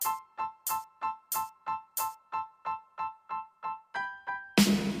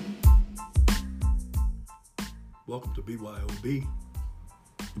Welcome to BYOB,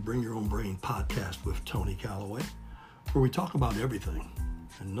 the Bring Your Own Brain podcast with Tony Calloway, where we talk about everything,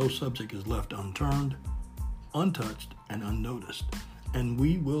 and no subject is left unturned, untouched, and unnoticed. And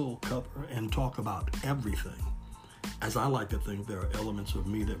we will cover and talk about everything. As I like to think, there are elements of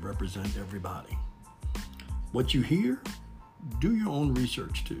me that represent everybody. What you hear, do your own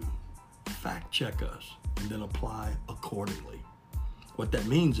research to. Fact check us, and then apply accordingly. What that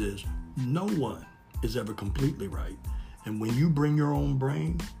means is no one is ever completely right. And when you bring your own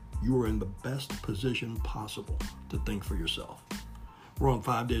brain, you are in the best position possible to think for yourself. We're on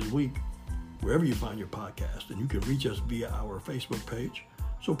 5 days a week, wherever you find your podcast, and you can reach us via our Facebook page.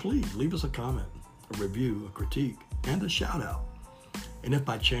 So please leave us a comment, a review, a critique, and a shout out. And if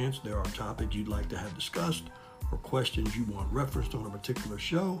by chance there are topics you'd like to have discussed or questions you want referenced on a particular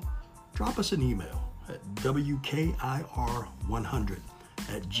show, drop us an email at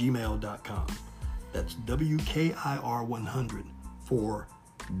wkir100@gmail.com. That's WKIR100 for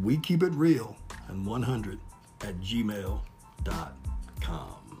We Keep It Real and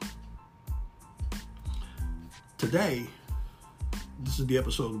 100@gmail.com. Today, this is the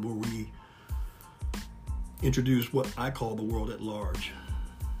episode where we introduce what I call the world at large.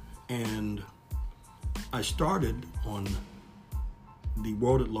 And I started on the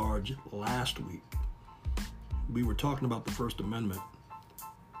world at large last week. We were talking about the First Amendment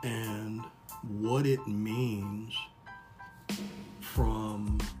and what it means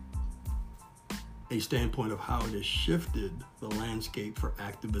from a standpoint of how it has shifted the landscape for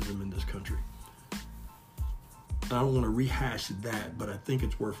activism in this country. I don't want to rehash that, but I think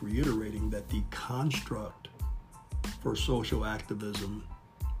it's worth reiterating that the construct for social activism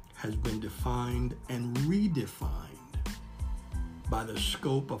has been defined and redefined by the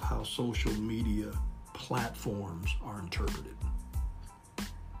scope of how social media platforms are interpreted.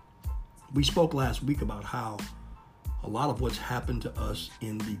 We spoke last week about how a lot of what's happened to us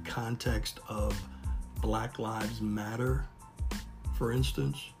in the context of Black Lives Matter, for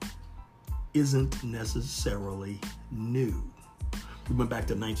instance, isn't necessarily new. We went back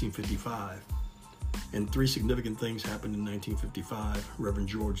to 1955, and three significant things happened in 1955. Reverend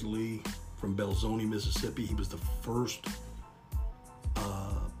George Lee from Belzoni, Mississippi, he was the first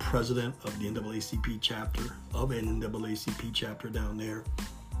president of the NAACP chapter down there,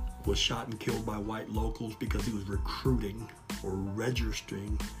 was shot and killed by white locals because he was recruiting or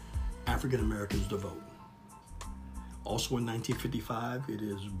registering African Americans to vote. Also in 1955, it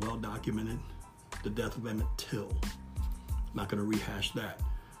is well documented, the death of Emmett Till. I'm not going to rehash that.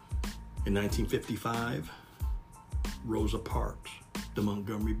 In 1955, Rosa Parks, the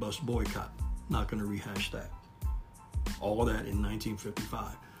Montgomery bus boycott. Not going to rehash that. All of that in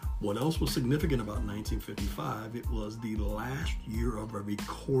 1955. What else was significant about 1955? It was the last year of a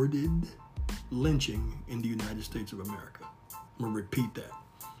recorded lynching in the United States of America. I'm going to repeat that.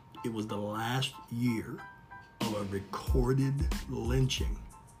 It was the last year of a recorded lynching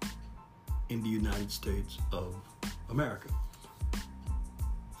in the United States of America.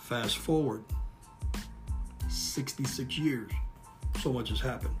 Fast forward 66 years. So much has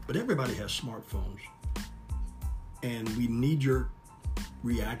happened. But everybody has smartphones. And we knee-jerk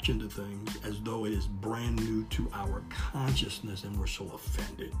reaction to things as though it is brand new to our consciousness and we're so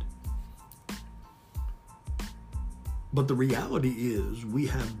offended. But the reality is we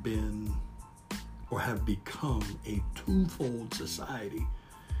have been or have become a twofold society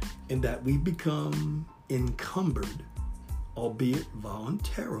in that we've become encumbered, albeit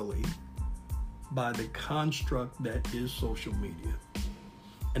voluntarily, by the construct that is social media.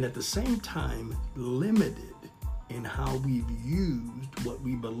 And at the same time, limited in how we've used what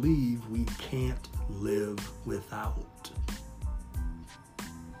we believe we can't live without.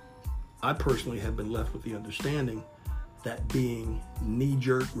 I personally have been left with the understanding that being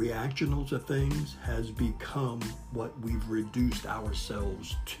knee-jerk reactional to things has become what we've reduced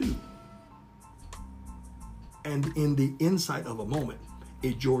ourselves to. And in the insight of a moment,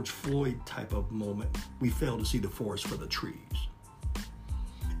 a George Floyd type of moment, we fail to see the forest for the trees.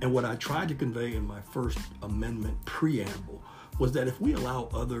 And what I tried to convey in my First Amendment preamble was that if we allow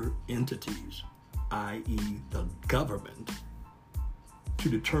other entities, i.e. the government, to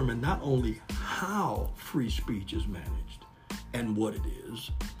determine not only how free speech is managed and what it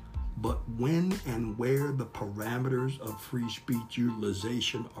is, but when and where the parameters of free speech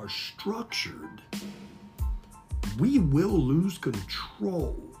utilization are structured, we will lose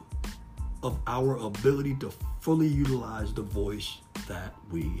control of our ability to fully utilize the voice that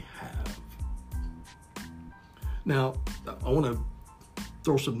we have. Now, I want to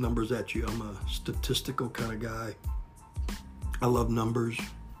throw some numbers at you. I'm a statistical kind of guy. I love numbers.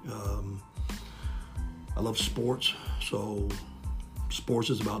 I love sports, so sports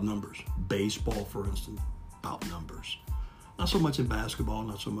is about numbers. Baseball, for instance, about numbers. Not so much in basketball,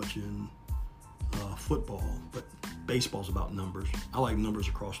 not so much in football, but baseball's about numbers. I like numbers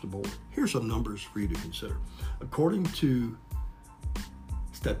across the board. Here's some numbers for you to consider. According to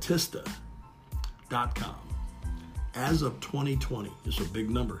Statista.com, as of 2020, it's a big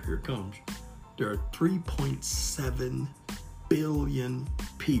number, here it comes, there are 3.7 billion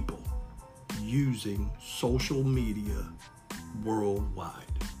people using social media worldwide,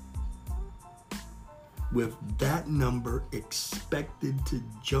 with that number expected to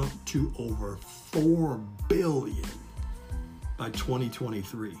jump to over 4 billion by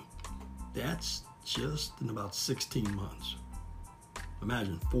 2023. That's just in about 16 months.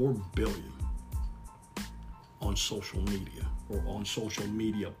 Imagine 4 billion on social media or on social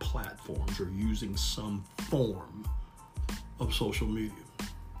media platforms or using some form of social media.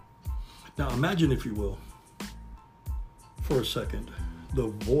 Now imagine, if you will, for a second, the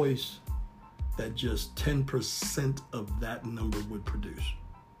voice that just 10% of that number would produce.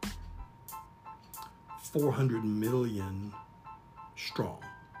 400 million strong.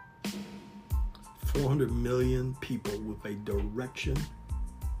 400 million people with a direction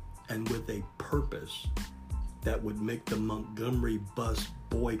and with a purpose that would make the Montgomery bus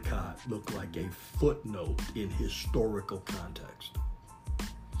boycott look like a footnote in historical context.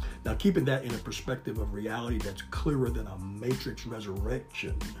 Now, keeping that in a perspective of reality that's clearer than a Matrix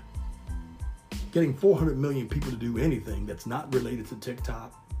resurrection, getting 400 million people to do anything that's not related to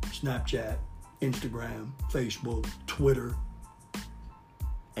TikTok, Snapchat, Instagram, Facebook, Twitter,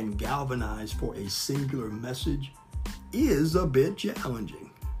 and galvanize for a singular message is a bit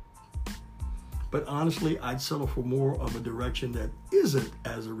challenging. But honestly, I'd settle for more of a direction that isn't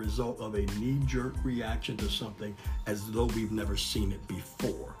as a result of a knee-jerk reaction to something as though we've never seen it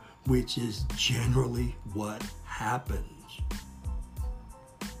before, which is generally what happens.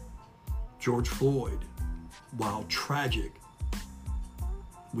 George Floyd, while tragic,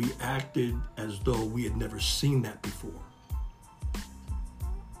 we acted as though we had never seen that before.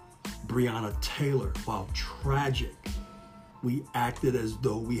 Breonna Taylor, while tragic, we acted as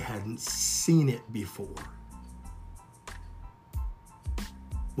though we hadn't seen it before.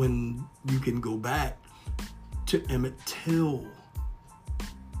 When you can go back to Emmett Till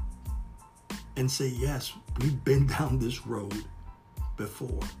and say, yes, we've been down this road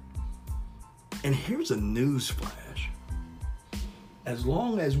before. And here's a news flash. As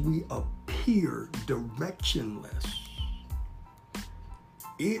long as we appear directionless,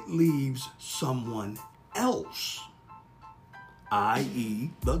 it leaves someone else, i.e.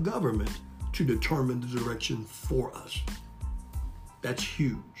 the government, to determine the direction for us. That's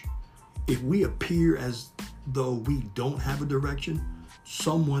huge. If we appear as though we don't have a direction,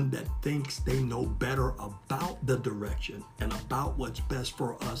 someone that thinks they know better about the direction and about what's best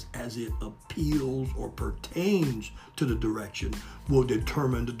for us as it appeals or pertains to the direction will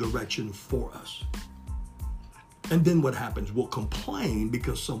determine the direction for us. And then what happens? We'll complain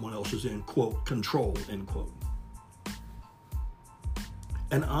because someone else is in, quote, control, end quote.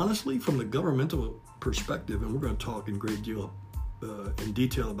 And honestly, from the governmental perspective, and we're going to talk in great deal in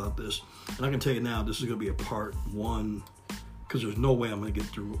detail about this, and I can tell you now, this is going to be a part one, because there's no way I'm going to get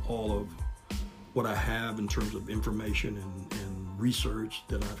through all of what I have in terms of information and research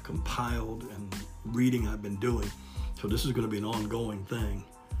that I've compiled and reading I've been doing. So this is going to be an ongoing thing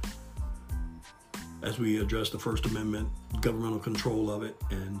as we address the First Amendment, governmental control of it,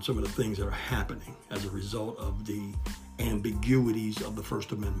 and some of the things that are happening as a result of the ambiguities of the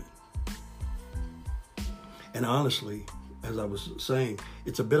First Amendment. And honestly, as I was saying,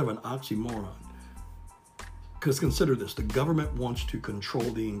 it's a bit of an oxymoron. Because consider this, the government wants to control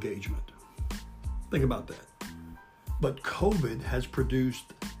the engagement. Think about that. But COVID has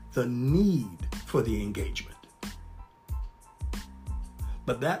produced the need for the engagement.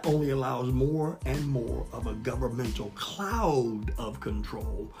 But that only allows more and more of a governmental cloud of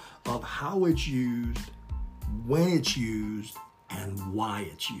control of how it's used, when it's used, and why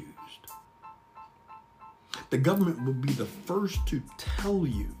it's used. The government will be the first to tell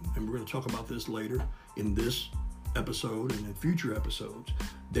you, and we're going to talk about this later in this episode and in future episodes,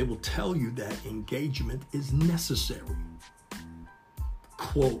 they will tell you that engagement is necessary.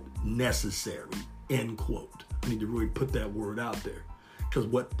 Quote, necessary, end quote. I need to really put that word out there. Because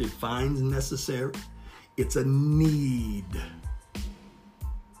what defines necessary? It's a need.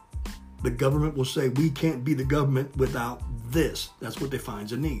 The government will say, we can't be the government without this. That's what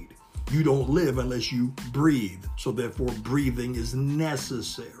defines a need. You don't live unless you breathe. So therefore, breathing is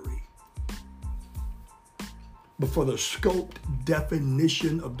necessary. But for the scoped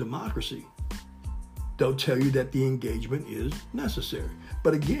definition of democracy They'll tell you that the engagement is necessary.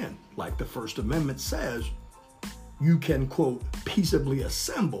 But again, like the First Amendment says, you can, quote, peaceably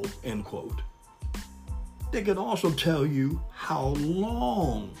assemble, end quote. They can also tell you how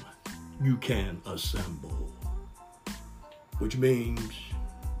long you can assemble, which means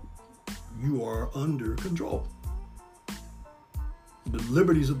you are under control. The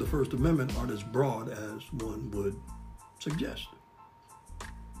liberties of the First Amendment aren't as broad as one would suggest.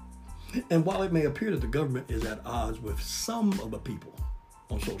 And while it may appear that the government is at odds with some of the people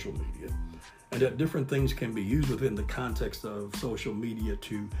on social media, and that different things can be used within the context of social media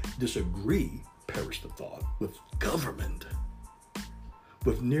to disagree, perish the thought, with government,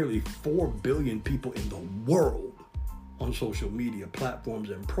 with nearly 4 billion people in the world on social media platforms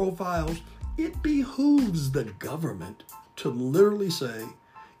and profiles, it behooves the government to literally say,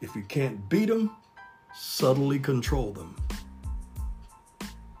 if you can't beat them, subtly control them.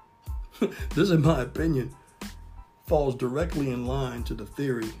 This, in my opinion, falls directly in line to the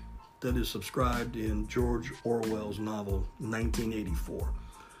theory that is subscribed in George Orwell's novel 1984.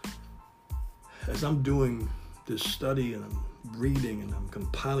 As I'm doing this study and I'm reading and I'm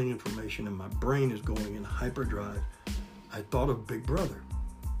compiling information and my brain is going in hyperdrive, I thought of Big Brother.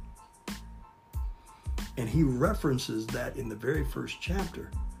 And he references that in the very first chapter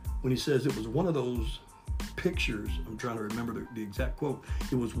when he says it was one of those pictures, I'm trying to remember the exact quote,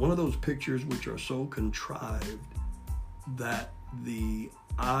 it was one of those pictures which are so contrived that the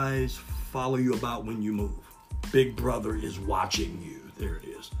eyes follow you about when you move. Big Brother is watching you. There it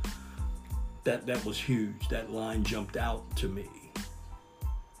is. That was huge. That line jumped out to me.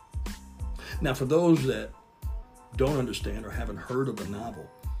 Now, for those that don't understand or haven't heard of the novel,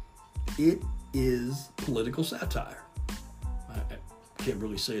 it is political satire. I can't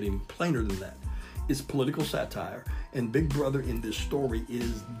really say it any plainer than that. It's political satire, and Big Brother in this story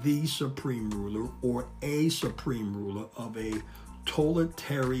is the supreme ruler or a supreme ruler of a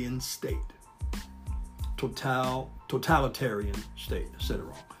totalitarian state. Totalitarian state. I said it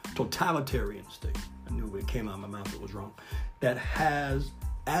wrong. Totalitarian state. I knew when it came out of my mouth it was wrong. That has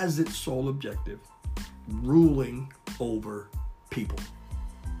as its sole objective ruling over people.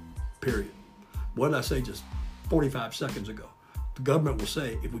 Period. What did I say just 45 seconds ago? The government will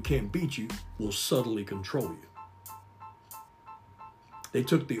say, if we can't beat you, we'll subtly control you. They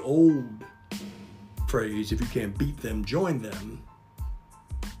took the old phrase, if you can't beat them, join them.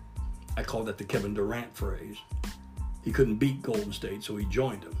 I call that the Kevin Durant phrase. He couldn't beat Golden State, so he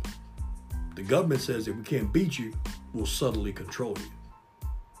joined them. The government says, if we can't beat you, we'll subtly control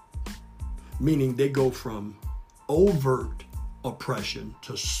you. Meaning they go from overt oppression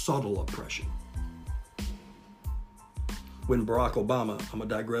to subtle oppression. When Barack Obama, I'm going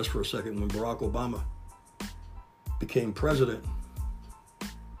to digress for a second, when Barack Obama became president,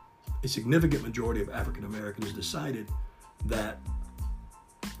 a significant majority of African Americans decided that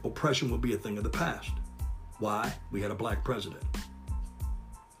oppression would be a thing of the past. Why? We had a black president.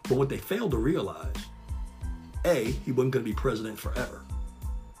 But what they failed to realize, A, he wasn't going to be president forever.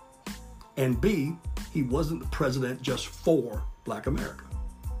 And B, he wasn't the president just for Black America.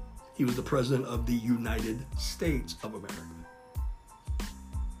 He was the president of the United States of America.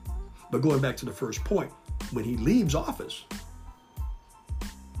 But going back to the first point, when he leaves office,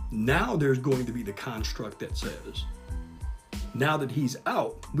 now there's going to be the construct that says, now that he's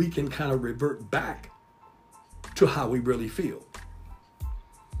out, we can kind of revert back to how we really feel.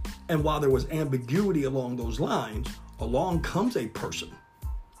 And while there was ambiguity along those lines, along comes a person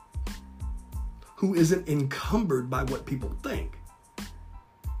who isn't encumbered by what people think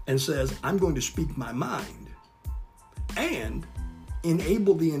and says, I'm going to speak my mind and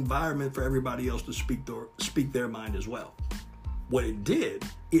enable the environment for everybody else to speak their mind as well. What it did,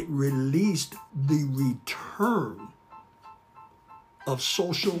 it released the return of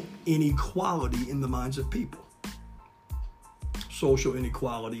social inequality in the minds of people. Social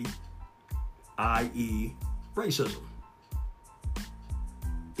inequality, i.e. racism.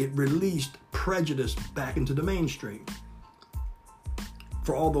 It released prejudice back into the mainstream.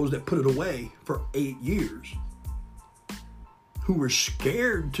 For all those that put it away for 8 years, who were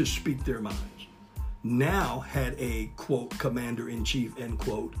scared to speak their minds, now had a, quote, commander-in-chief, end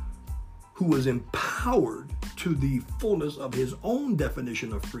quote, who was empowered to the fullness of his own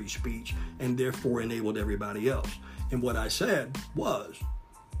definition of free speech and therefore enabled everybody else. And what I said was,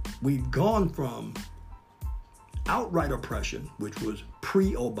 we've gone from outright oppression, which was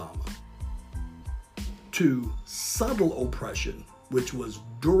pre-Obama, to subtle oppression, which was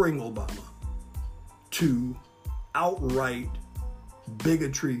during Obama, to outright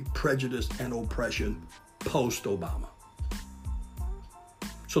bigotry, prejudice, and oppression post-Obama.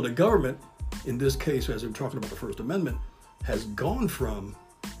 So the government in this case, as we're talking about the First Amendment, has gone from,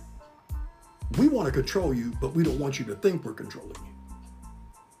 we want to control you, but we don't want you to think we're controlling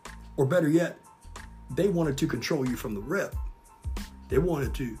you. Or better yet, they wanted to control you from the rip. They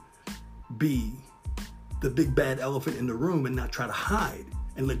wanted to be the big bad elephant in the room and not try to hide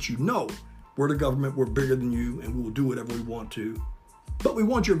and let you know we're the government, we're bigger than you, and we will do whatever we want to. But we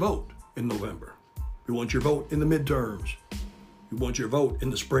want your vote in November. We want your vote in the midterms. We want your vote in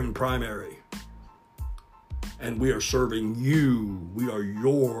the spring primary. And we are serving you. We are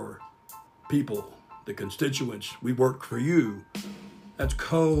your people, the constituents. We work for you. That's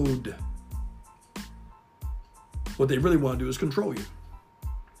code. What they really want to do is control you.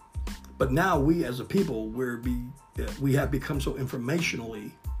 But now we as a people, we have become so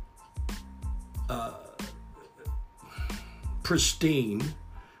informationally pristine.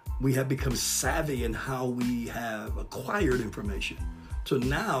 We have become savvy in how we have acquired information. So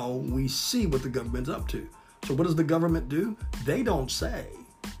now we see what the government's up to. So what does the government do? They don't say,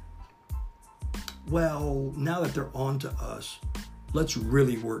 well, now that they're on to us, let's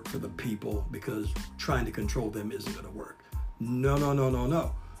really work for the people because trying to control them isn't going to work.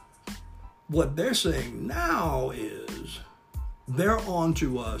 No. What they're saying now is they're on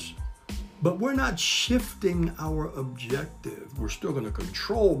to us, but we're not shifting our objective. We're still going to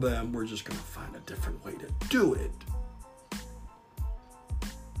control them. We're just going to find a different way to do it.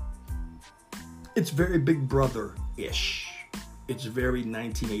 It's very Big Brother-ish. It's very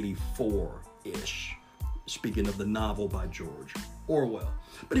 1984-ish. Speaking of the novel by George Orwell.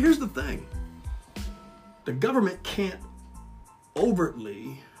 But here's the thing. The government can't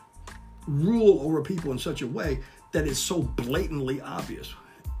overtly rule over people in such a way that is so blatantly obvious.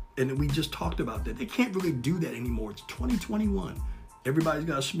 And we just talked about that. They can't really do that anymore. It's 2021. Everybody's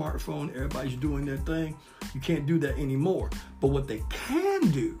got a smartphone. Everybody's doing their thing. You can't do that anymore. But what they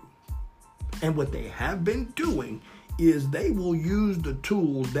can do, and what they have been doing, is they will use the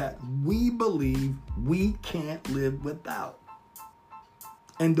tools that we believe we can't live without.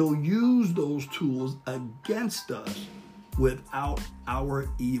 And they'll use those tools against us without our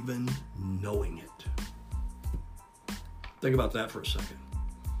even knowing it. Think about that for a second.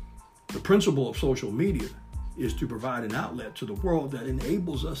 The principle of social media is to provide an outlet to the world that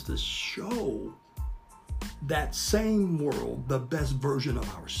enables us to show that same world the best version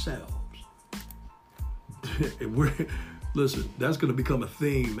of ourselves. Listen, that's going to become a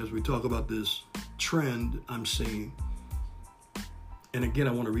theme as we talk about this trend I'm seeing. And again,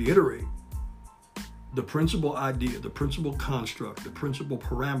 I want to reiterate, the principal idea, the principal construct, the principal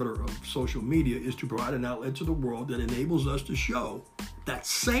parameter of social media is to provide an outlet to the world that enables us to show that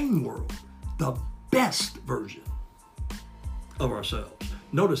same world, the best version of ourselves.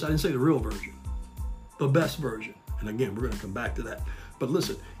 Notice I didn't say the real version, the best version. And again, we're going to come back to that. But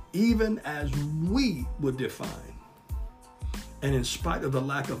listen, even as we would define, and in spite of the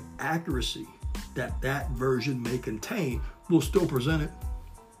lack of accuracy that version may contain, we'll still present it.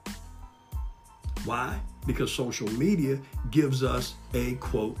 Why? Because social media gives us a,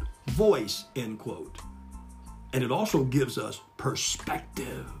 quote, voice, end quote. And it also gives us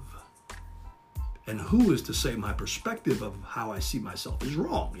perspective. And who is to say my perspective of how I see myself is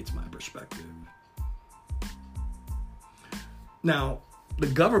wrong? It's my perspective. Now, the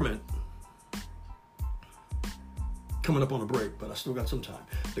government, coming up on a break, but I still got some time.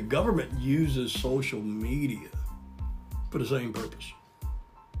 The government uses social media for the same purpose,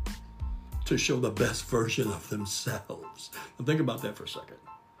 to show the best version of themselves. Now think about that for a second.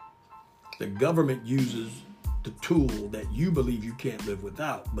 The government uses the tool that you believe you can't live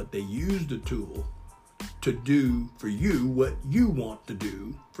without, but they use the tool to do for you what you want to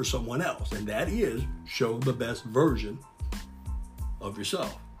do for someone else, and that is show the best version of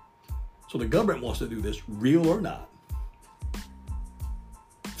yourself. So the government wants to do this, real or not,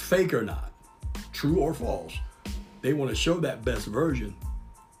 fake or not, true or false. They want to show that best version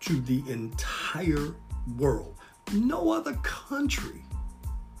to the entire world. No other country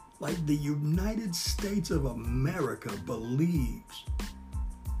like the United States of America believes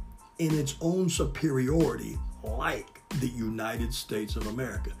in its own superiority like the United States of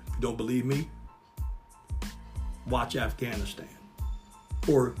America. If you don't believe me, watch Afghanistan.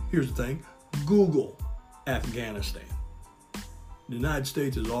 Or here's the thing, Google Afghanistan. The United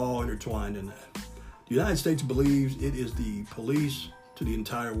States is all intertwined in that. The United States believes it is the police to the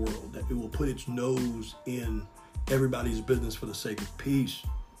entire world, that it will put its nose in everybody's business for the sake of peace.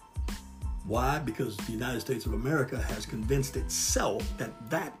 Why? Because the United States of America has convinced itself that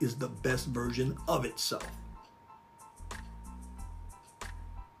that is the best version of itself.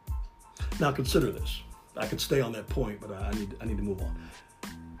 Now consider this. I could stay on that point, but I need to move on.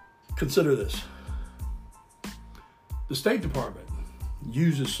 Consider this. The State Department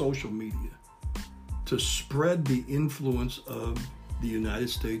uses social media to spread the influence of the United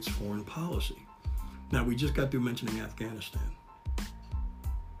States foreign policy. Now, we just got through mentioning Afghanistan.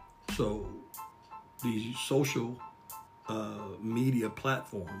 So these social media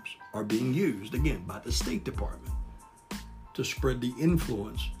platforms are being used, again, by the State Department to spread the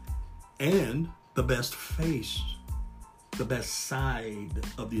influence and the best face, the best side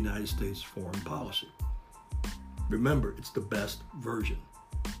of the United States foreign policy. Remember, it's the best version,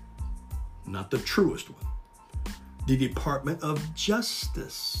 not the truest one. The Department of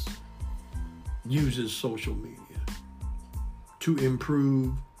Justice uses social media to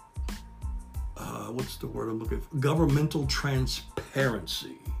improve, what's the word I'm looking for? Governmental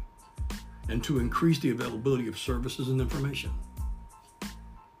transparency, and to increase the availability of services and information.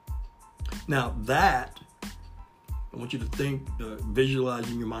 Now that, I want you to think, visualize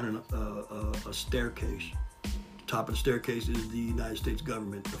in your mind a staircase. The top of the staircase is the United States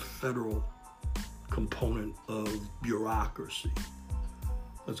government, the federal component of bureaucracy.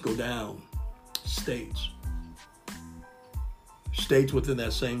 Let's go down. States. States within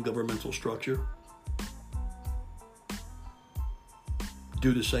that same governmental structure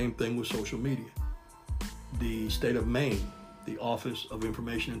do the same thing with social media. The state of Maine, the Office of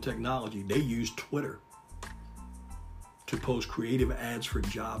Information and Technology, they use Twitter to post creative ads for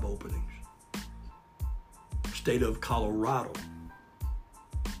job openings. State of Colorado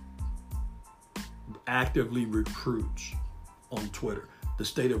actively recruits on Twitter. The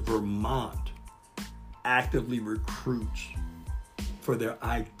state of Vermont actively recruits for their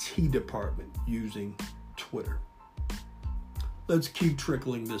IT department using Twitter. Let's keep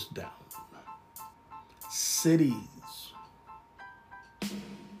trickling this down. Cities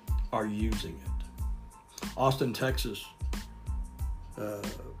are using it. Austin, Texas,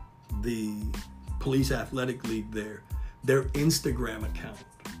 the police athletic league there, their Instagram account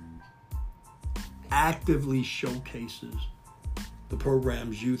actively showcases the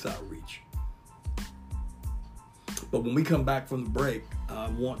program's youth outreach. But when we come back from the break, I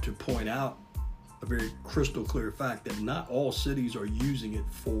want to point out a very crystal clear fact that not all cities are using it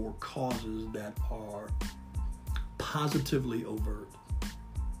for causes that are positively overt,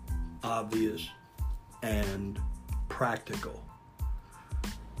 obvious, and practical.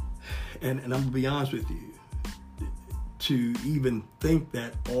 And I'm going to be honest with you, to even think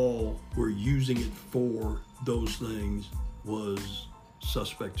that all were using it for those things was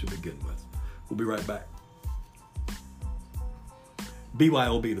suspect to begin with. We'll be right back.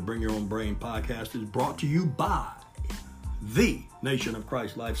 BYOB, the Bring Your Own Brain podcast, is brought to you by the Nation of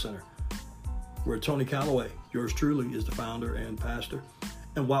Christ Life Center, where Tony Calloway, yours truly, is the founder and pastor.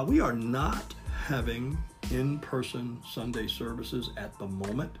 And while we are not having in-person Sunday services at the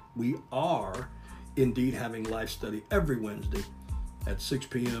moment, we are indeed having life study every Wednesday at 6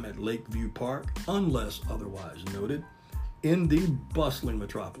 p.m. at Lakeview Park, unless otherwise noted, in the bustling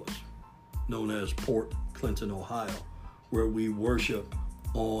metropolis known as Port Clinton, Ohio, where we worship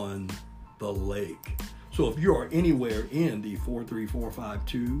on the lake. So if you are anywhere in the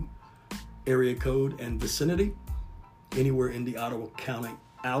 43452 area code and vicinity, anywhere in the Ottawa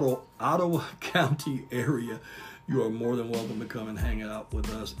County area, you are more than welcome to come and hang out with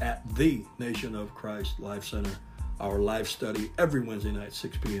us at the Nation of Christ Life Center, our life study every Wednesday night,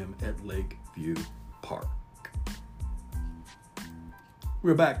 6 p.m. at Lakeview Park.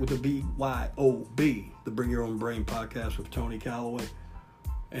 We're back with the BYOB, the Bring Your Own Brain podcast with Tony Calloway.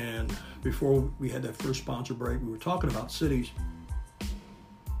 And before we had that first sponsor break, we were talking about cities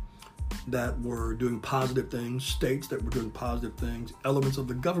that were doing positive things, states that were doing positive things, elements of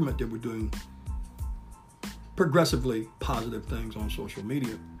the government that were doing progressively positive things on social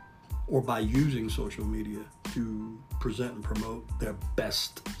media, or by using social media to present and promote their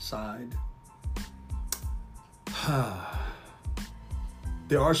best side.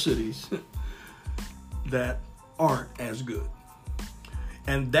 There are cities that aren't as good.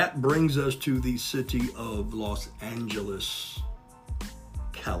 And that brings us to the city of Los Angeles,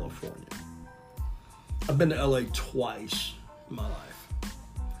 California. I've been to LA twice in my life.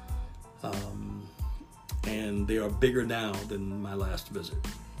 And they are bigger now than my last visit,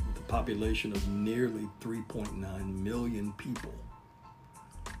 with a population of nearly 3.9 million people.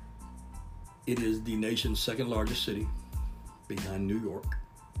 It is the nation's second largest city, behind New York.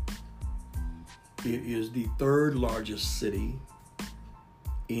 It is the third largest city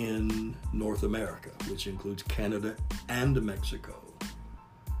in North America, which includes Canada and Mexico,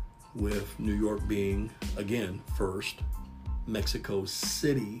 with New York being, again, first, Mexico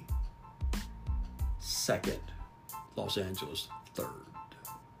City second, Los Angeles third.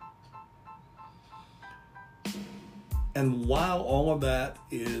 And while all of that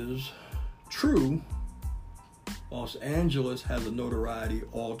is true, Los Angeles has a notoriety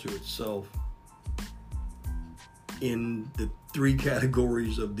all to itself in the three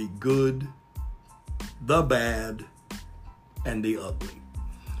categories of the good, the bad, and the ugly.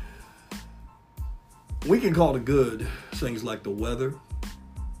 We can call the good things like the weather.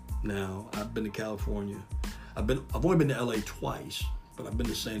 Now, I've been to California. I've only been to LA twice, but I've been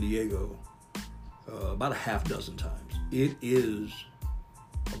to San Diego about a half dozen times. It is,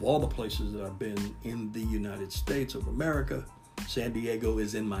 of all the places that I've been in the United States of America, San Diego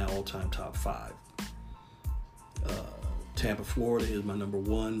is in my all-time top 5. Tampa, Florida is my number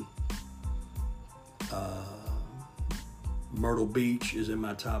 1. Myrtle Beach is in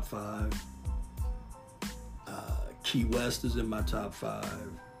my top 5. Key West is in my top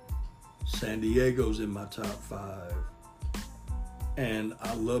 5. San Diego's in my top 5. And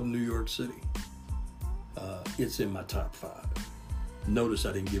I love New York City. It's in my top 5. Notice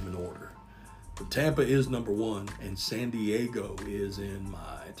I didn't give an order. But Tampa is number 1, and San Diego is in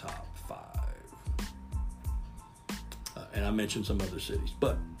my top 5. And I mentioned some other cities.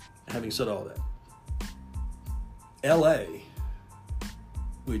 But having said all that, LA,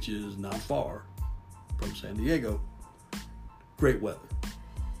 which is not far from San Diego, great weather.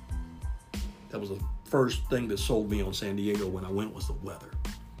 That was the first thing that sold me on San Diego when I went, was the weather.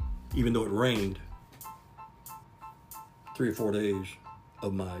 Even though it rained 3 or 4 days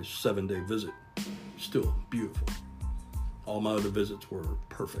of my 7-day visit, still beautiful. All my other visits were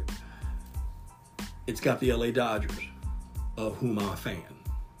perfect. It's got the LA Dodgers, of whom I'm a fan.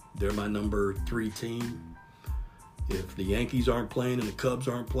 They're my number 3 team. If the Yankees aren't playing and the Cubs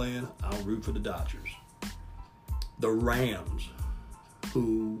aren't playing, I'll root for the Dodgers. The Rams,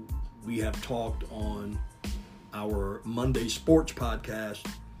 who we have talked on our Monday sports podcast,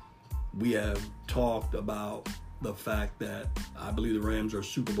 we have talked about the fact that I believe the Rams are a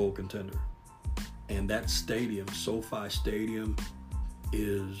Super Bowl contender. And that stadium, SoFi Stadium,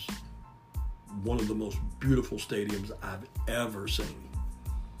 is one of the most beautiful stadiums I've ever seen.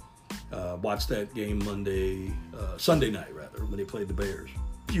 Watched that game Sunday night, when they played the Bears.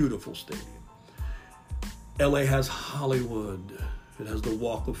 Beautiful stadium. LA has Hollywood. It has the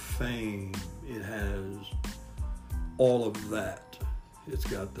Walk of Fame. It has all of that. It's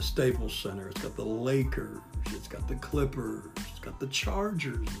got the Staples Center. It's got the Lakers. It's got the Clippers. It's got the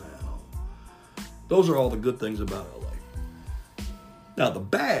Chargers now. Those are all the good things about LA. Now, the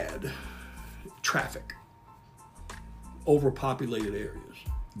bad, traffic, overpopulated areas,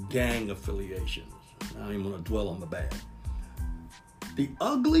 gang affiliations. I don't even want to dwell on the bad. The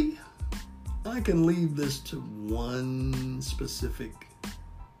ugly, I can leave this to one specific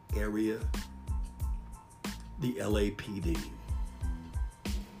area, the LAPD.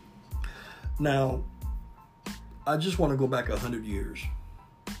 Now, I just want to go back 100 years.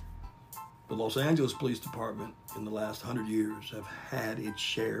 The Los Angeles Police Department in the last 100 years have had its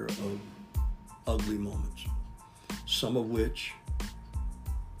share of ugly moments, some of which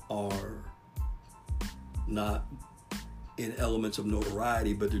are not in elements of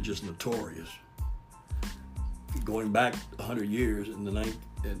notoriety, but they're just notorious. Going back 100 years, in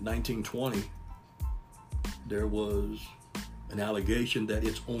 1920, there was an allegation that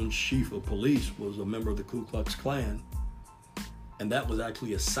its own chief of police was a member of the Ku Klux Klan, and that was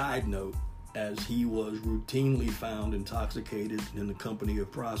actually a side note, as he was routinely found intoxicated in the company of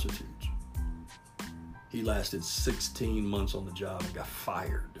prostitutes. He lasted 16 months on the job and got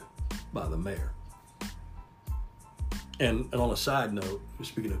fired by the mayor. And on a side note,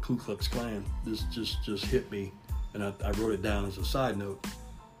 speaking of Ku Klux Klan, this just hit me, and I wrote it down as a side note.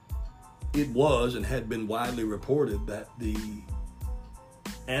 It was and had been widely reported that the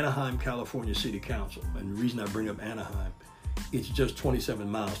Anaheim, California City Council, and the reason I bring up Anaheim, it's just 27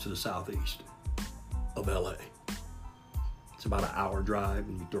 miles to the southeast of LA. It's about an hour drive,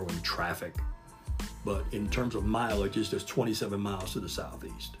 and you throw in traffic. But in terms of mileage, it's just 27 miles to the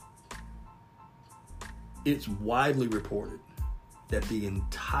southeast. It's widely reported that the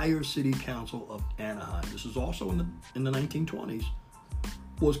entire city council of Anaheim, this is also in the 1920s,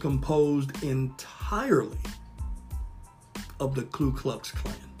 was composed entirely of the Ku Klux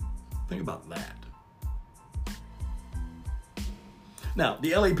Klan. Think about that. Now,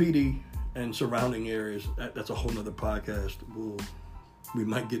 the LAPD and surrounding areas, that's a whole nother podcast we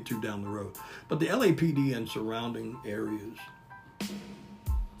might get to down the road. But the LAPD and surrounding areas,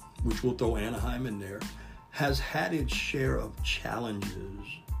 which we'll throw Anaheim in there, has had its share of challenges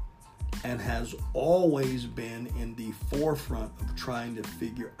and has always been in the forefront of trying to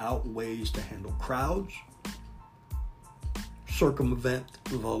figure out ways to handle crowds, circumvent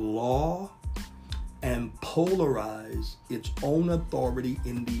the law, and polarize its own authority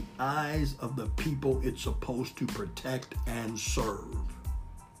in the eyes of the people it's supposed to protect and serve.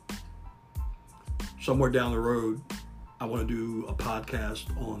 Somewhere down the road, I want to do a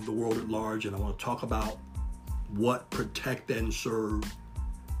podcast on the world at large, and I want to talk about what protect and serve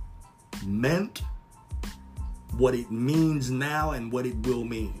meant, what it means now, and what it will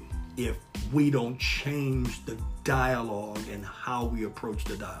mean if we don't change the dialogue and how we approach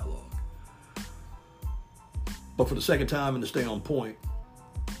the dialogue. But for the second time, and to stay on point,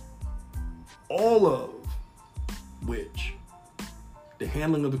 all of which, the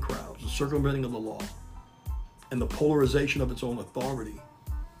handling of the crowds, the circumventing of the law, and the polarization of its own authority,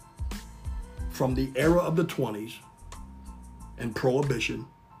 from the era of the 20s and prohibition,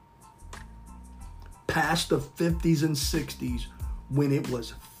 past the 50s and 60s, when it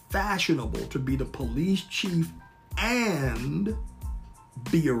was fashionable to be the police chief and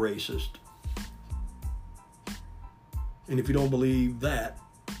be a racist. And if you don't believe that,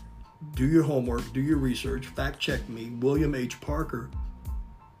 do your homework, do your research, fact check me. William H. Parker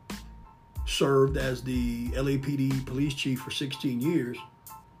served as the LAPD police chief for 16 years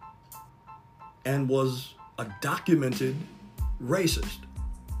and was a documented racist.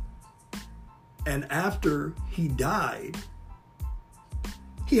 And after he died,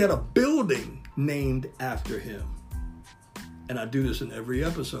 he had a building named after him. And I do this in every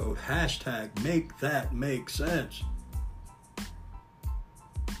episode. Hashtag make that make sense.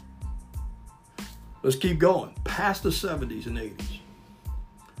 Let's keep going. Past the 70s and 80s,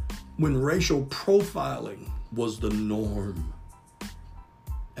 when racial profiling was the norm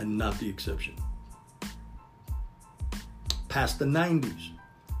and not the exception. Past the 90s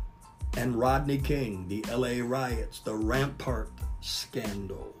and Rodney King, the LA riots, the Rampart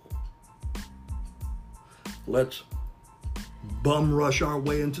scandal. Let's bum rush our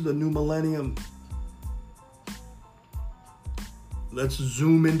way into the new millennium. Let's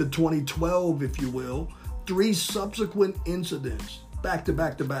zoom into 2012, if you will. 3 subsequent incidents, back to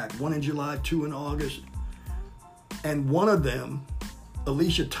back to back. 1 in July, 2 in August. And one of them,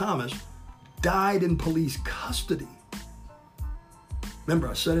 Alicia Thomas, died in police custody. Remember,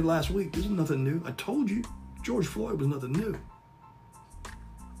 I said it last week. This is nothing new. I told you, George Floyd was nothing new.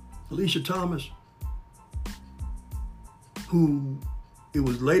 Alicia Thomas, who it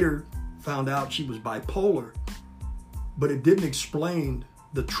was later found out she was bipolar, but it didn't explain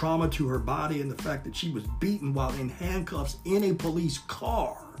the trauma to her body and the fact that she was beaten while in handcuffs in a police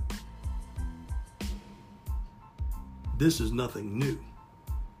car. This is nothing new.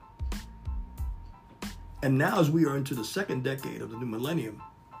 And now, as we are into the second decade of the new millennium,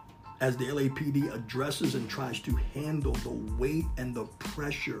 as the LAPD addresses and tries to handle the weight and the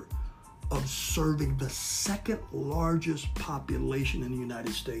pressure of serving the second largest population in the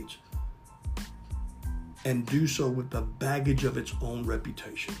United States, and do so with the baggage of its own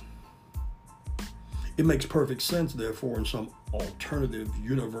reputation. It makes perfect sense, therefore, in some alternative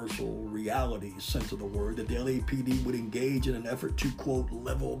universal reality sense of the word, that the LAPD would engage in an effort to, quote,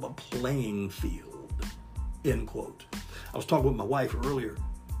 level the playing field, end quote. I was talking with my wife earlier,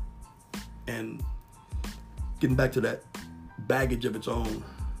 and getting back to that baggage of its own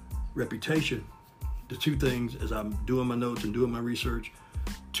reputation, the two things, as I'm doing my notes and doing my research,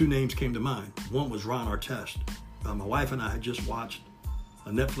 2 names came to mind. One was Ron Artest. My wife and I had just watched a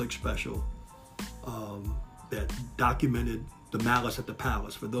Netflix special that documented the malice at the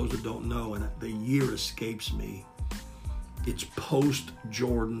palace. For those that don't know, and the year escapes me, it's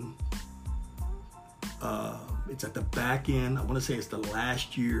post-Jordan. It's at the back end. I want to say it's the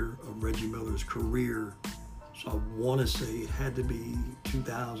last year of Reggie Miller's career. So I want to say it had to be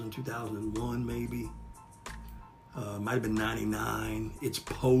 2000, 2001 maybe. Might have been 99. It's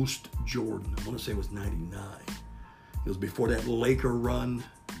post-Jordan. I want to say it was 99. It was before that Laker run.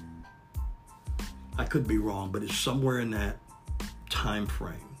 I could be wrong, but it's somewhere in that time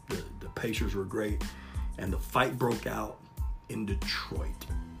frame. The Pacers were great, and the fight broke out in Detroit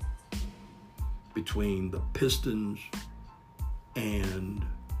between the Pistons and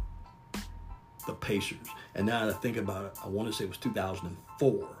the Pacers. And now that I think about it, I want to say it was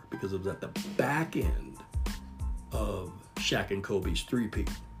 2004, because it was at the back end of Shaq and Kobe's three-peat,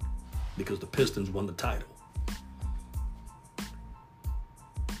 because the Pistons won the title.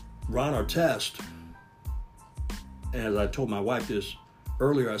 Ron Artest, and as I told my wife this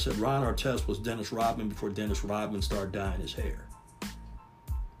earlier, I said Ron Artest was Dennis Rodman before Dennis Rodman started dyeing his hair.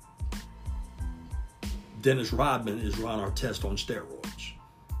 Dennis Rodman is Ron Artest on steroids.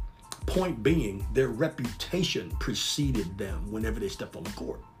 Point being, their reputation preceded them whenever they stepped on the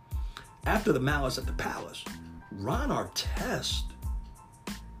court. After the malice at the palace, Ron Artest,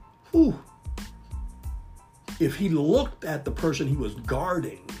 If he looked at the person he was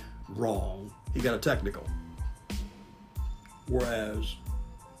guarding wrong, he got a technical. Whereas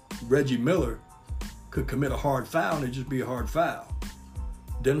Reggie Miller could commit a hard foul and it'd just be a hard foul.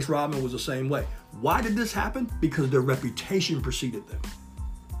 Dennis Rodman was the same way. Why did this happen? Because their reputation preceded them.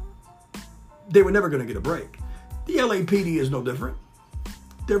 They were never going to get a break. The LAPD is no different.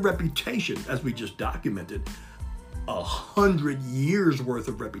 Their reputation, as we just documented, 100 years worth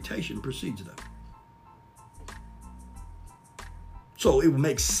of reputation precedes them. So it would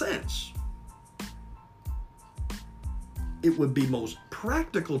make sense. It would be most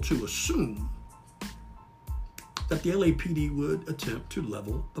practical to assume that the LAPD would attempt to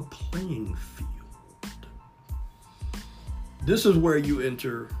level the playing field. This is where you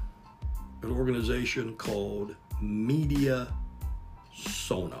enter an organization called Media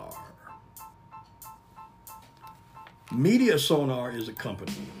Sonar. Media Sonar is a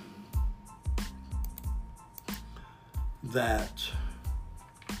company that,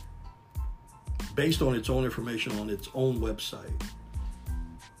 based on its own information on its own website,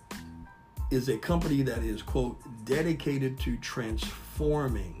 is a company that is, quote, dedicated to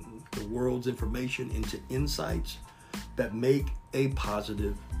transforming the world's information into insights that make a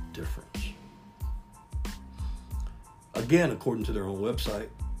positive difference. Again, according to their own website,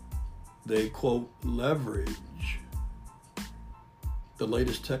 they, quote, leverage the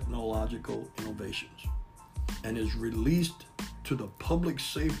latest technological innovations and is released to the public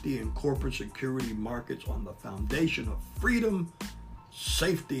safety and corporate security markets on the foundation of freedom,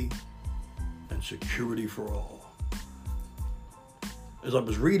 safety, and security for all. As I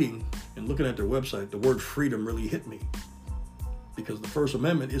was reading and looking at their website, the word freedom really hit me, because the First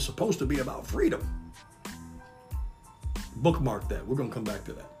Amendment is supposed to be about freedom. Bookmark that. We're going to come back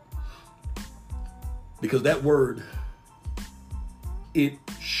to that. Because that word, it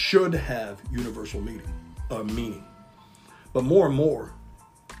should have universal meaning. But more and more,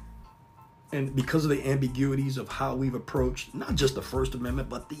 and because of the ambiguities of how we've approached not just the First Amendment,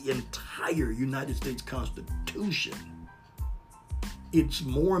 but the entire United States Constitution, it's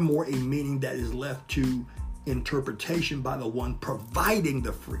more and more a meaning that is left to interpretation by the one providing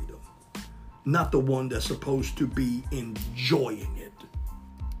the freedom, not the one that's supposed to be enjoying it.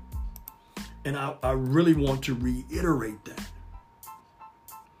 And I really want to reiterate that.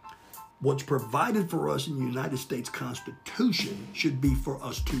 What's provided for us in the United States Constitution should be for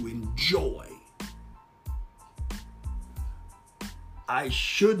us to enjoy. I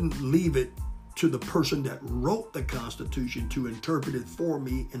shouldn't leave it to the person that wrote the Constitution to interpret it for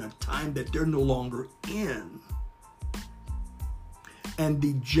me in a time that they're no longer in. And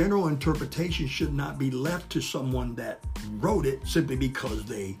the general interpretation should not be left to someone that wrote it simply because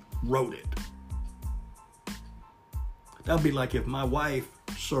they wrote it. That would be like if my wife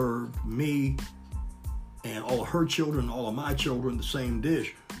served me and all of her children, all of my children, the same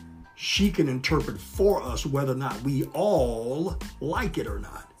dish. She can interpret for us whether or not we all like it or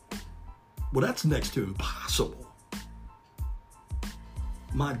not. Well, that's next to impossible.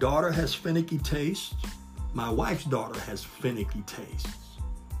 My daughter has finicky tastes. My wife's daughter has finicky tastes.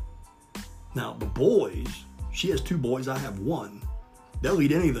 Now, the boys, she has 2 boys, I have 1. They'll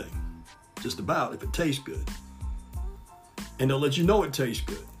eat anything, just about, if it tastes good. And they'll let you know it tastes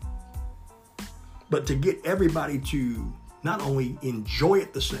good. But to get everybody to not only enjoy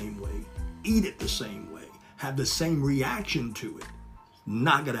it the same way, eat it the same way, have the same reaction to it,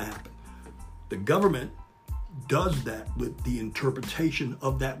 not going to happen. The government does that with the interpretation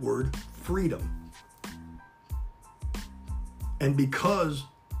of that word freedom. And because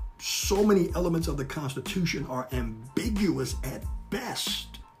so many elements of the Constitution are ambiguous at best,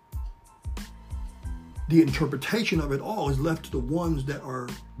 the interpretation of it all is left to the ones that are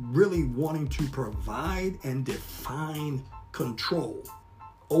really wanting to provide and define control,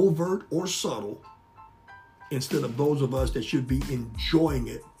 overt or subtle, instead of those of us that should be enjoying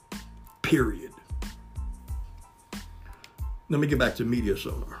it, period. Let me get back to Media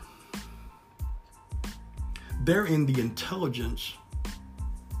Sonar. They're in the intelligence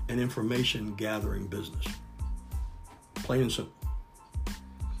and information gathering business, plain and simple.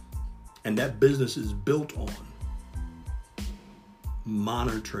 And that business is built on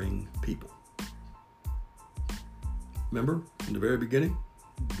monitoring people. Remember, in the very beginning,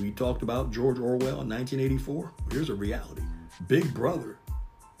 we talked about George Orwell in 1984. Here's a reality. Big Brother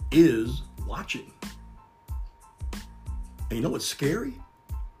is watching. And you know what's scary?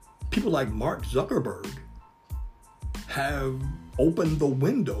 People like Mark Zuckerberg have opened the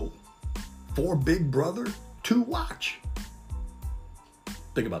window for Big Brother to watch.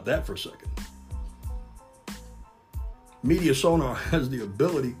 Think about that for a second. Media Sonar has the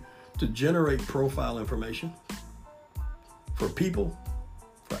ability to generate profile information for people,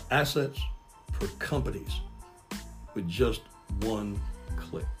 for assets, for companies with just one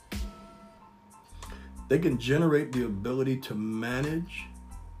click. They can generate the ability to manage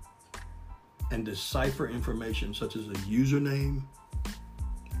and decipher information such as a username,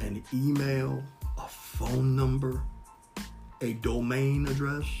 an email, a phone number, a domain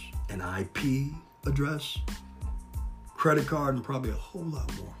address, an IP address, credit card, and probably a whole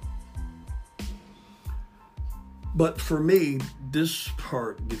lot more. But for me, this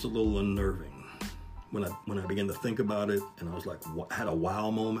part gets a little unnerving when I begin to think about it, and I was like, had a wow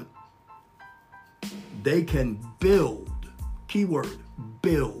moment. They can build, keyword,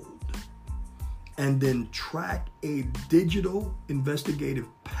 build, and then track a digital investigative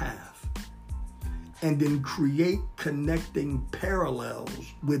path, and then create connecting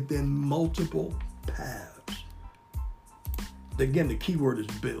parallels within multiple paths. Again, the keyword is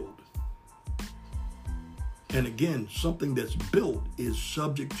build. And again, something that's built is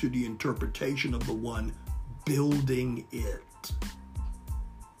subject to the interpretation of the one building it.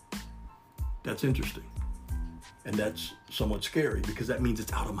 That's interesting. And that's somewhat scary because that means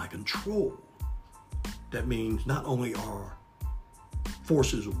it's out of my control. That means not only are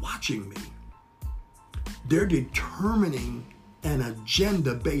forces watching me, they're determining an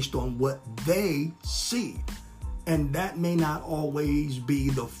agenda based on what they see. And that may not always be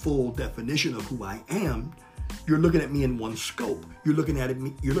the full definition of who I am. You're looking at me in one scope. You're looking at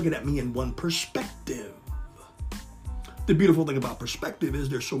me in one perspective. The beautiful thing about perspective is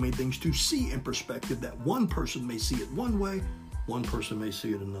there's so many things to see in perspective that one person may see it one way, one person may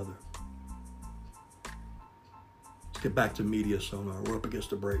see it another. Let's get back to Media Sonar. We're up against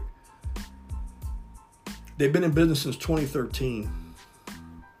the break. They've been in business since 2013.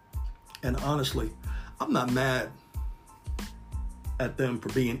 And honestly, I'm not mad at them for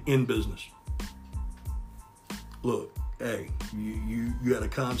being in business. Look, hey, you had a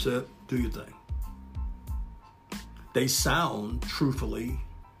concept, do your thing. They sound, truthfully,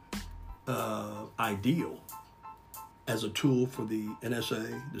 ideal as a tool for the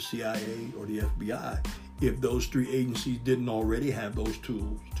NSA, the CIA, or the FBI if those three agencies didn't already have those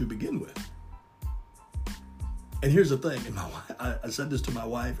tools to begin with. And here's the thing, and I said this to my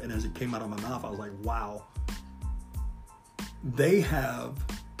wife, and as it came out of my mouth, I was like, wow. They have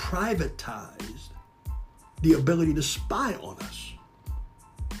privatized the ability to spy on us.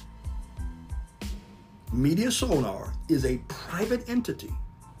 Media Sonar is a private entity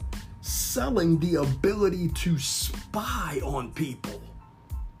selling the ability to spy on people.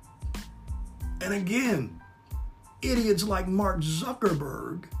 And again, idiots like Mark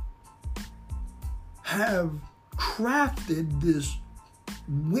Zuckerberg have crafted this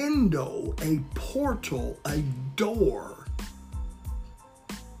window, a portal, a door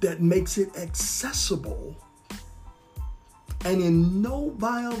that makes it accessible and in no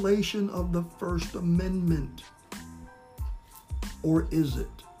violation of the First Amendment. Or is it?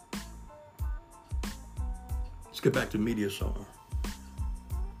 Let's get back to Media Sonar.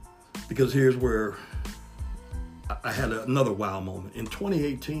 Because here's where I had another wow moment. In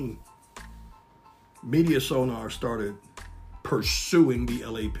 2018, Media Sonar started pursuing the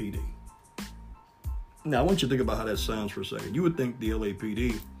LAPD. Now, I want you to think about how that sounds for a second. You would think the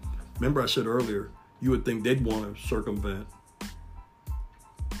LAPD, remember I said earlier, you would think they'd want to circumvent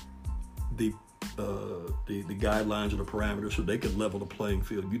the guidelines or the parameters so they could level the playing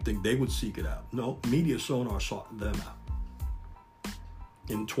field. You'd think they would seek it out. No, Media Sonar sought them out.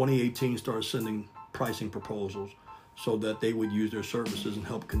 In 2018, started sending pricing proposals so that they would use their services and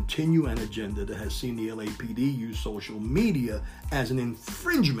help continue an agenda that has seen the LAPD use social media as an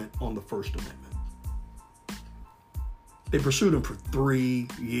infringement on the First Amendment. They pursued them for 3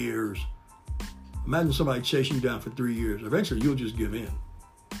 years. Imagine somebody chasing you down for 3 years. Eventually, you'll just give in.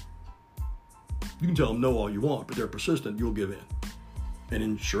 You can tell them no all you want, but they're persistent, you'll give in. And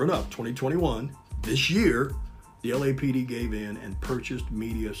then, sure enough, 2021, this year, the LAPD gave in and purchased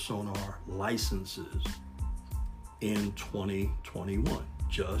Media Sonar licenses in 2021,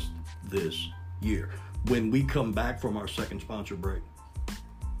 just this year. When we come back from our second sponsor break,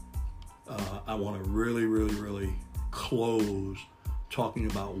 I want to really close talking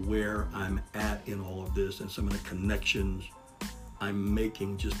about where I'm at in all of this and some of the connections I'm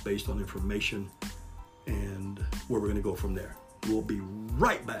making just based on information and where we're going to go from there. We'll be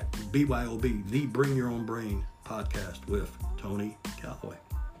right back. BYOB, the Bring Your Own Brain podcast with Tony Calloway.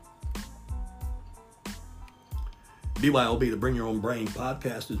 BYOB, the Bring Your Own Brain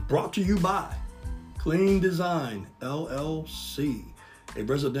podcast is brought to you by Clean Design, LLC, a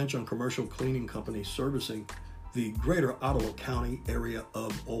residential and commercial cleaning company servicing the greater Ottawa County area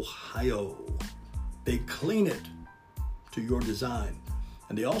of Ohio. They clean it to your design.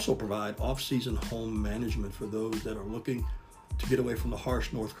 And they also provide off-season home management for those that are looking to get away from the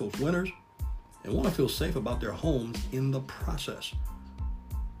harsh North Coast winters and want to feel safe about their homes in the process.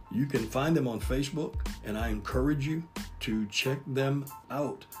 You can find them on Facebook, and I encourage you to check them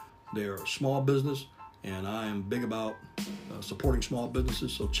out. They're a small business, and I am big about supporting small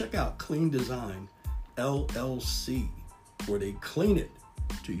businesses. So check out Clean Design LLC, where they clean it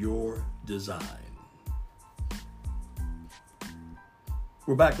to your design.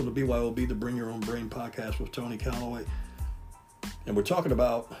 We're back on the BYOB, the Bring Your Own Brain podcast with Tony Calloway. And we're talking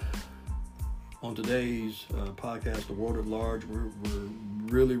about, on today's podcast, the world at large, we're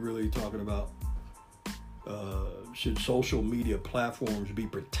really talking about should social media platforms be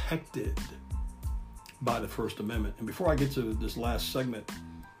protected by the First Amendment. And before I get to this last segment,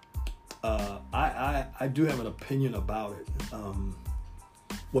 I do have an opinion about it.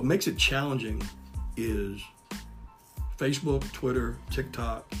 What makes it challenging is Facebook, Twitter,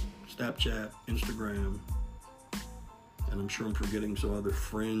 TikTok, Snapchat, Instagram, and I'm sure I'm forgetting some other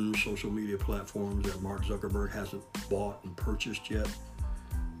fringe social media platforms that Mark Zuckerberg hasn't bought and purchased yet.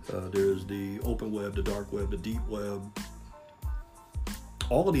 There's the open web, the dark web, the deep web.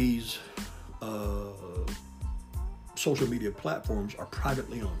 All of these social media platforms are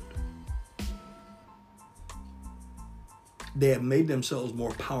privately owned. They have made themselves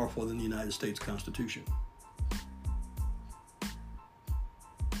more powerful than the United States Constitution.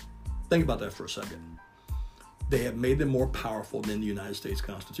 Think about that for a second. They have made them more powerful than the United States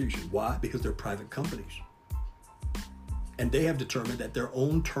Constitution. Why? Because they're private companies. And they have determined that their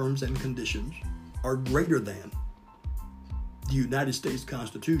own terms and conditions are greater than the United States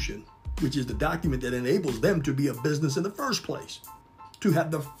Constitution, which is the document that enables them to be a business in the first place, to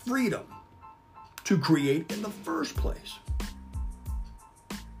have the freedom to create in the first place.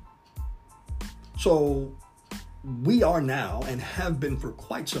 So we are now, and have been for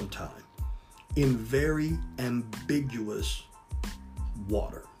quite some time, in very ambiguous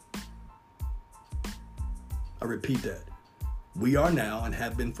water. I repeat that. We are now, and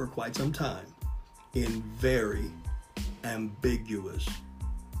have been for quite some time, in very ambiguous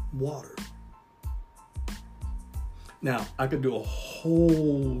water. Now, I could do a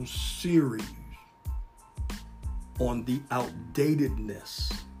whole series on the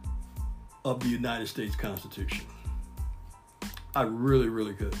outdatedness of the United States Constitution. I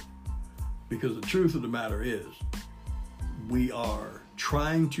really could. Because the truth of the matter is, we are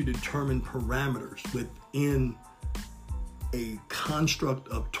trying to determine parameters within a construct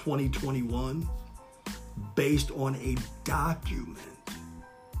of 2021 based on a document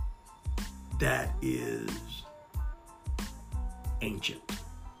that is ancient.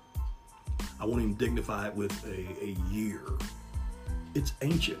 I won't even dignify it with a year. It's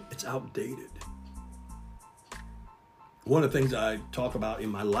ancient. It's outdated. One of the things I talk about in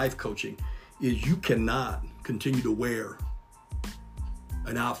my life coaching is you cannot continue to wear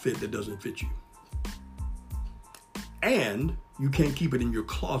an outfit that doesn't fit you. And you can't keep it in your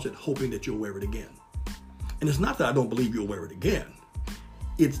closet hoping that you'll wear it again. And it's not that I don't believe you'll wear it again.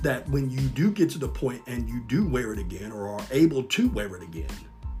 It's that when you do get to the point and you do wear it again, or are able to wear it again,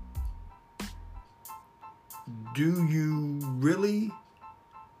 do you really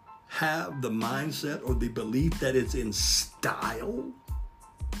have the mindset or the belief that it's in style?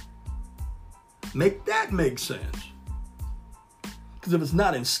 Make that make sense. Because if it's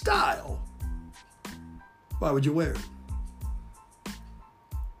not in style, why would you wear it?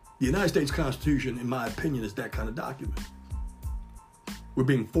 The United States Constitution, in my opinion, is that kind of document. We're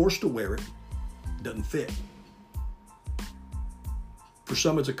being forced to wear it. It doesn't fit. For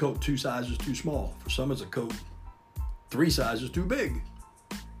some, it's a coat 2 sizes too small. For some, it's a coat 3 sizes too big.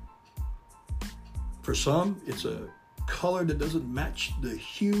 For some, it's a color that doesn't match the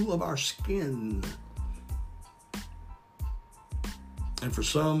hue of our skin. And for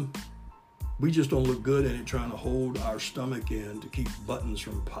some, we just don't look good in it trying to hold our stomach in to keep buttons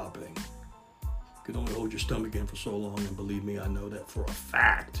from popping. You can only hold your stomach in for so long, and believe me, I know that for a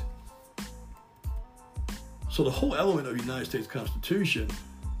fact. So the whole element of the United States Constitution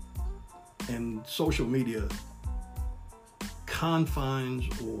and social media confines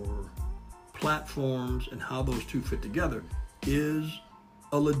or platforms and how those two fit together is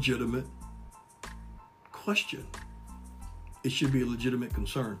a legitimate question. It should be a legitimate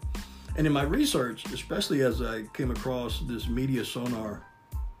concern. And in my research, especially as I came across this Media Sonar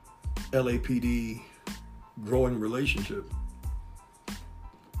LAPD growing relationship,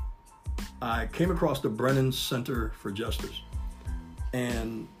 I came across the Brennan Center for Justice.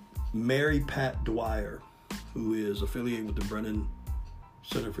 And Mary Pat Dwyer, who is affiliated with the Brennan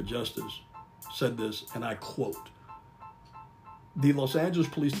Center for Justice, said this, and I quote, The Los Angeles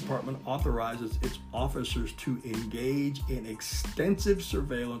Police Department authorizes its officers to engage in extensive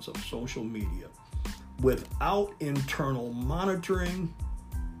surveillance of social media without internal monitoring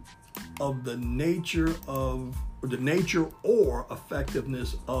of the nature or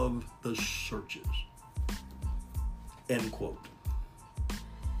effectiveness of the searches. End quote.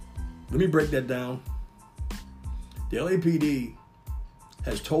 Let me break that down. The LAPD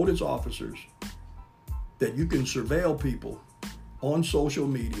has told its officers that you can surveil people on social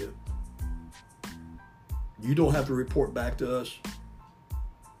media. You don't have to report back to us.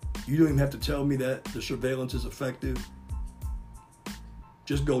 You don't even have to tell me that the surveillance is effective.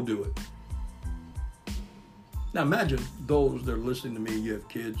 Just go do it. Now imagine those that are listening to me, you have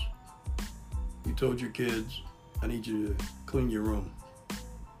kids. You told your kids, I need you to clean your room.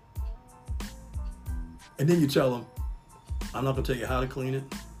 And then you tell them, I'm not going to tell you how to clean it.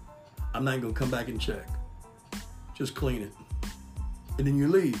 I'm not going to come back and check. Just clean it. And then you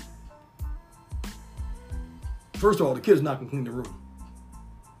leave. First of all, the kid's not going to clean the room.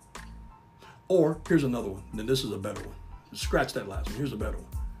 Or, here's another one. Then this is a better one. Scratch that last one. Here's a better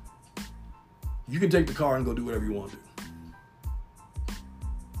one. You can take the car and go do whatever you want to do.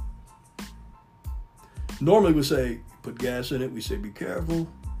 Normally we say, put gas in it. We say, be careful.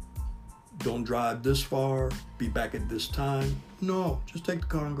 Don't drive this far. Be back at this time. No, just take the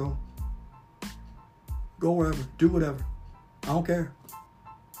car and go. Go wherever. Do whatever. I don't care.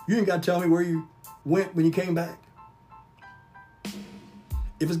 You ain't got to tell me where you went when you came back.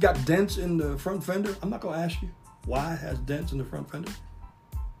 If it's got dents in the front fender, I'm not going to ask you why it has dents in the front fender.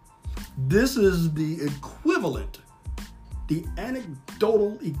 This is the equivalent, the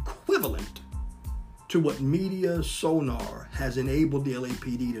anecdotal equivalent to what media sonar has enabled the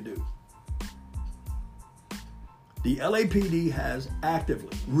LAPD to do. The LAPD has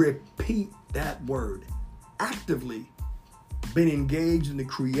actively, repeat that word, actively been engaged in the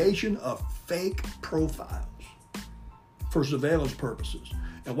creation of fake profiles for surveillance purposes.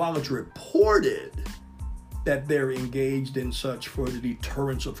 And while it's reported that they're engaged in such for the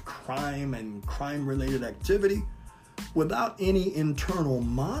deterrence of crime and crime-related activity, without any internal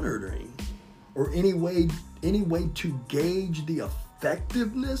monitoring or any way to gauge the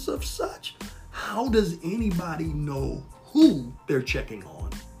effectiveness of such, how does anybody know who they're checking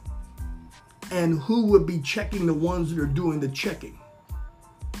on? And who would be checking the ones that are doing the checking?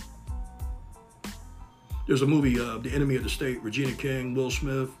 There's a movie, The Enemy of the State, Regina King, Will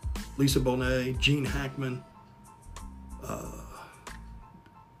Smith, Lisa Bonet, Gene Hackman.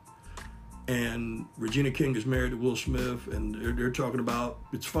 And Regina King is married to Will Smith, and they're talking about,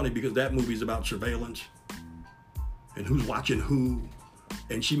 it's funny because that movie is about surveillance and who's watching who.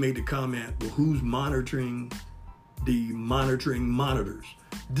 And she made the comment, well, who's monitoring the monitoring monitors?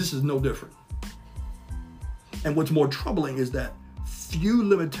 This is no different. And what's more troubling is that few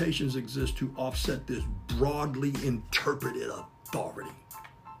limitations exist to offset this broadly interpreted authority.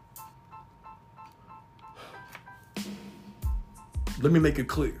 Let me make it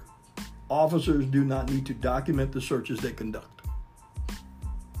clear. Officers do not need to document the searches they conduct.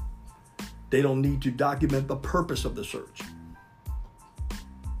 They don't need to document the purpose of the search.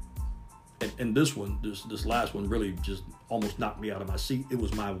 And this last one really just almost knocked me out of my seat. It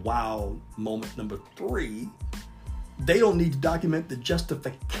was my wow moment number 3. They don't need to document the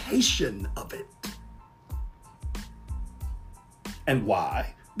justification of it. And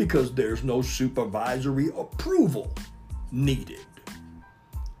why? Because there's no supervisory approval needed.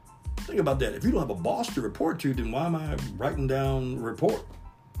 Think about that. If you don't have a boss to report to, then why am I writing down a report?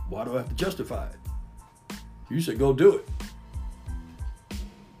 Why do I have to justify it? You said go do it.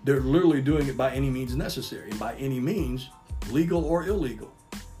 They're literally doing it by any means necessary. And by any means, legal or illegal.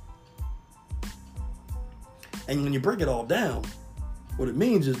 And when you break it all down, what it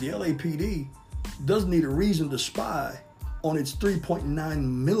means is the LAPD doesn't need a reason to spy on its 3.9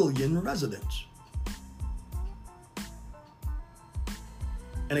 million residents.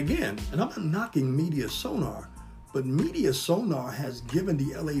 And again, and I'm not knocking media sonar, but media sonar has given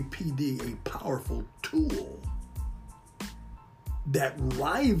the LAPD a powerful tool that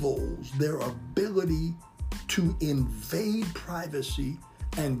rivals their ability to invade privacy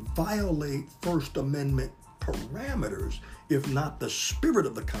and violate First Amendment parameters, if not the spirit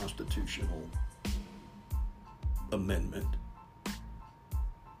of the constitutional amendment.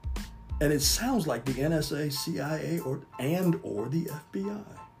 And it sounds like the NSA, CIA, or the FBI.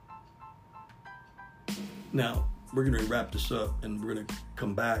 Now, we're going to wrap this up and we're going to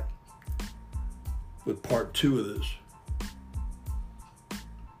come back with part 2 of this.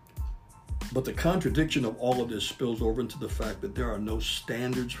 But the contradiction of all of this spills over into the fact that there are no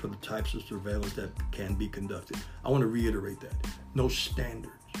standards for the types of surveillance that can be conducted. I want to reiterate that. No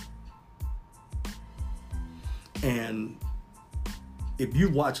standards. And if you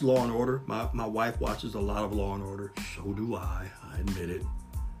watch Law and Order, my wife watches a lot of Law and Order. So do I admit it.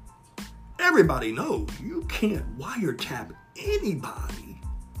 Everybody knows you can't wiretap anybody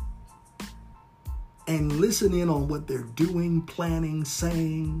and listen in on what they're doing, planning,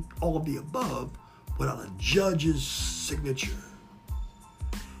 saying, all of the above, without a judge's signature.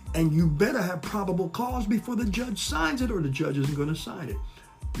 And you better have probable cause before the judge signs it, or the judge isn't going to sign it.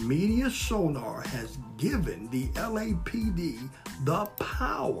 Media Sonar has given the LAPD the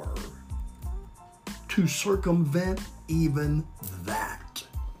power to circumvent even that.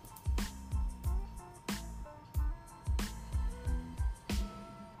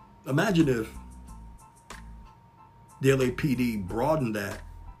 Imagine if the LAPD broadened that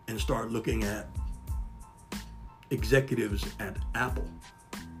and started looking at executives at Apple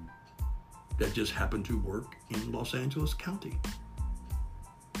that just happen to work in Los Angeles County.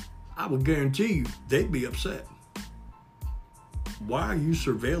 I would guarantee you they'd be upset. Why are you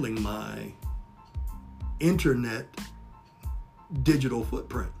surveilling my internet digital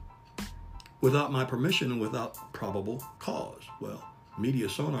footprint without my permission and without probable cause? Well, Media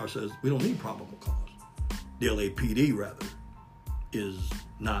Sonar says we don't need probable cause. The LAPD, rather, is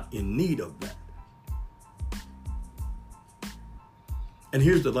not in need of that. And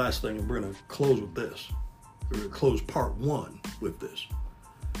here's the last thing, and we're going to close with this. We're going to close part one with this.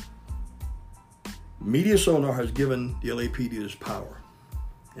 Media Sonar has given the LAPD this power.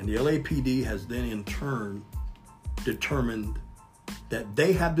 And the LAPD has then in turn determined that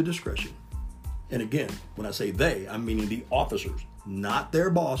they have the discretion. And again, when I say they, I'm meaning the officers, not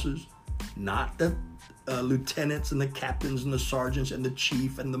their bosses, not the lieutenants and the captains and the sergeants and the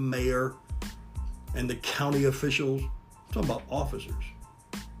chief and the mayor and the county officials. I'm talking about officers.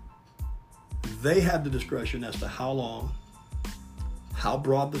 They have the discretion as to how long, how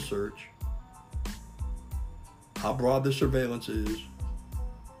broad the search, how broad the surveillance is.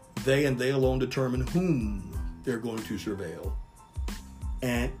 They and they alone determine whom they're going to surveil.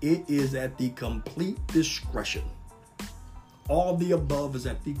 And it is at the complete discretion. All of the above is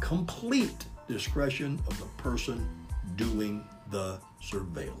at the complete discretion of the person doing the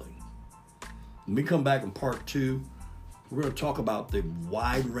surveilling. When we come back in part two, we're going to talk about the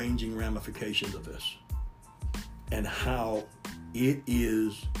wide-ranging ramifications of this and how it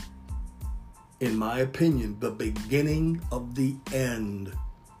is, in my opinion, the beginning of the end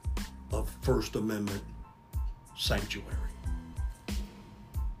of First Amendment sanctuary.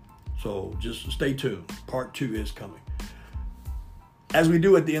 So just stay tuned. Part two is coming. As we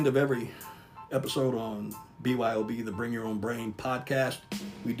do at the end of every episode on BYOB, the Bring Your Own Brain podcast,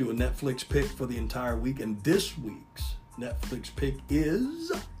 we do a Netflix pick for the entire week. And this week's Netflix pick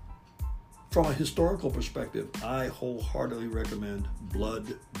is, from a historical perspective, I wholeheartedly recommend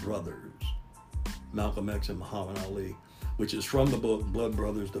Blood Brothers, Malcolm X and Muhammad Ali, which is from the book Blood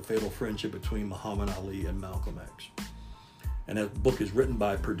Brothers, The Fatal Friendship Between Muhammad Ali and Malcolm X. And that book is written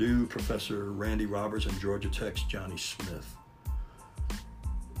by Purdue Professor Randy Roberts and Georgia Tech's Johnny Smith.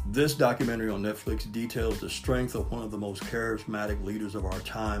 This documentary on Netflix details the strength of one of the most charismatic leaders of our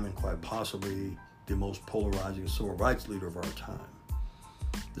time and quite possibly the most polarizing civil rights leader of our time.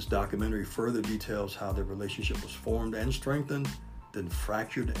 This documentary further details how their relationship was formed and strengthened, then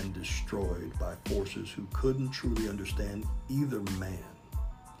fractured and destroyed by forces who couldn't truly understand either man.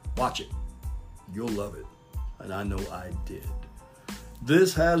 Watch it. You'll love it. And I know I did.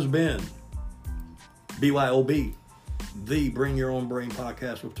 This has been BYOB, the Bring Your Own Brain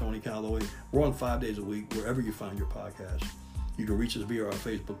podcast with Tony Calloway. We're on 5 days a week, wherever you find your podcast. You can reach us via our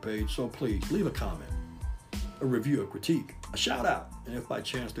Facebook page, so please leave a comment, a review, a critique, a shout out. And if by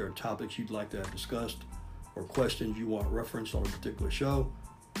chance there are topics you'd like to have discussed or questions you want referenced on a particular show,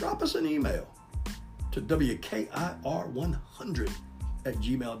 drop us an email to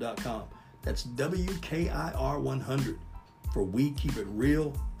WKIR100@gmail.com. That's WKIR100 for We Keep It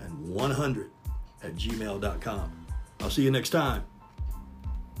Real and 100@gmail.com. I'll see you next time.